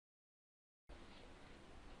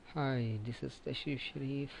Hi, this is Tashif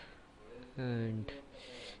Sharif, and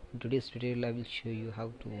in today's tutorial I will show you how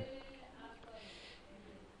to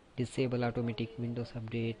disable automatic Windows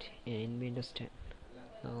update in Windows 10.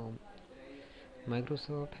 Now,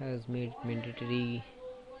 Microsoft has made it mandatory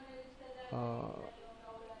uh,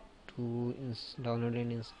 to download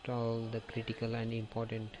and install the critical and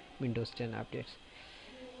important Windows 10 updates.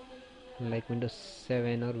 Like Windows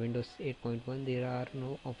 7 or Windows 8.1, there are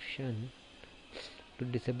no option to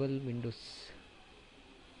disable Windows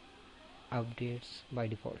updates by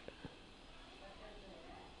default.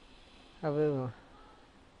 However,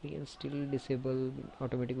 we can still disable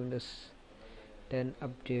automatic Windows 10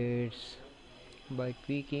 updates by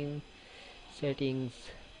tweaking settings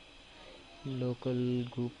in local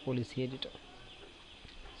group policy editor.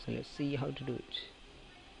 So let's see how to do it.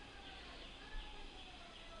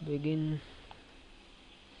 Begin,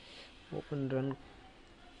 open, run,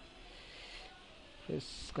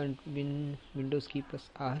 press Windows key plus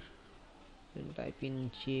R and type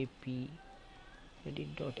in jp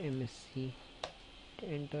edit.msc,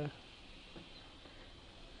 enter.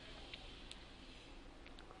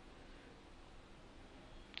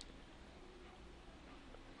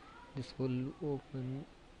 This will open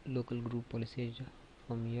local group policy editor.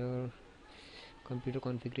 From your computer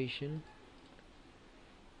configuration,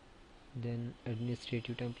 then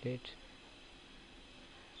administrative template,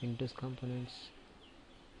 Windows components,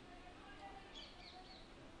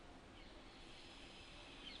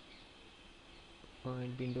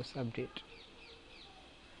 find Windows update.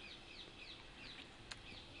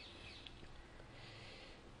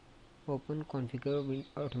 Open configure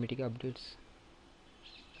automatic updates.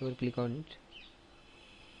 Double click on it.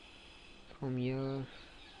 From here,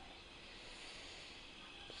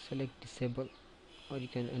 select disable, or you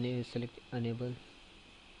can select enable.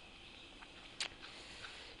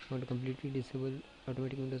 Want to completely disable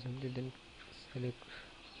automatic Windows update, then select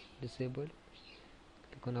disable,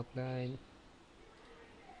 click on apply,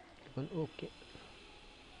 click on OK.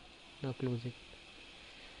 Now close it.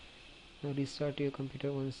 Now restart your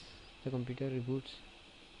computer. Once the computer reboots,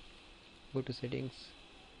 go to settings,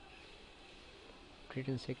 create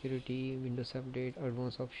and security, Windows update,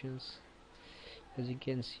 advanced options. As you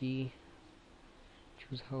can see,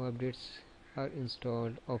 choose how updates are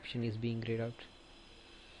installed option is being grayed out.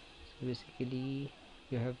 So basically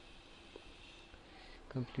you have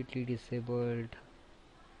completely disabled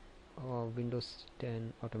Windows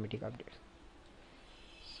 10 automatic updates.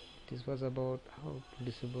 So this was about how to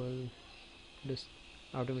disable this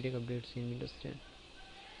automatic updates in Windows 10.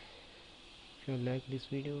 If you like this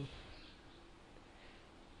video,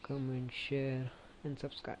 comment, share and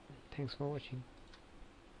subscribe. Thanks for watching.